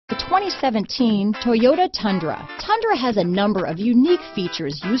2017 Toyota Tundra. Tundra has a number of unique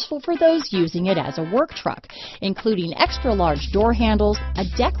features useful for those using it as a work truck, including extra large door handles, a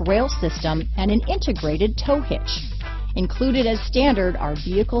deck rail system, and an integrated tow hitch. Included as standard are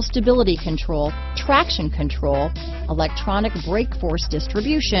vehicle stability control, traction control, electronic brake force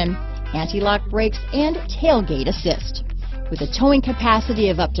distribution, anti-lock brakes, and tailgate assist. With a towing capacity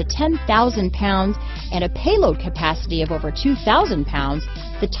of up to 10,000 pounds and a payload capacity of over 2,000 pounds,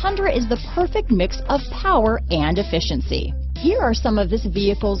 the Tundra is the perfect mix of power and efficiency. Here are some of this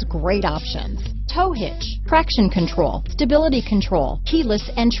vehicle's great options: tow hitch, traction control, stability control, keyless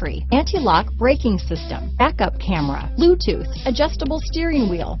entry, anti-lock braking system, backup camera, Bluetooth, adjustable steering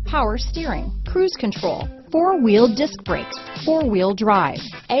wheel, power steering, cruise control, four-wheel disc brakes, four-wheel drive,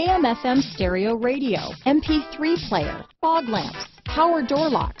 AM/FM stereo radio, MP3 player, fog lamps, power door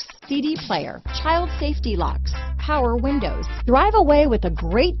locks, CD player, child safety locks, power windows. Drive away with a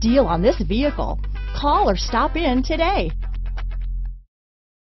great deal on this vehicle. Call or stop in today.